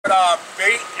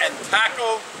bait and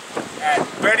tackle at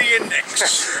Betty and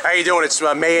Nick's. How you doing? It's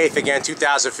May 8th again,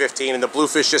 2015, and the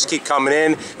bluefish just keep coming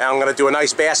in. And I'm going to do a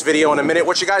nice bass video in a minute.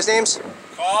 What's your guys' names?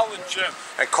 Carl and Jim.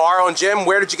 And Carl and Jim,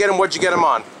 where did you get them? What'd you get them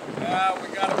on? We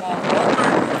got them on Walker,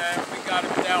 and we got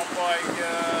them down by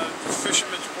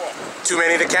Fisherman's Walk. Too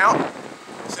many to count?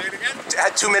 Say it again?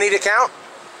 Had too many to count?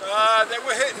 They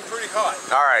were hitting pretty hard.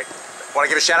 All right. Want to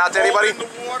give a shout out to anybody? In the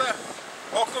water,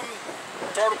 hook them,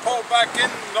 throw the pole back in,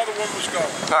 another one was going.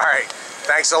 All right.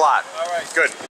 Thanks a lot. All right. Good.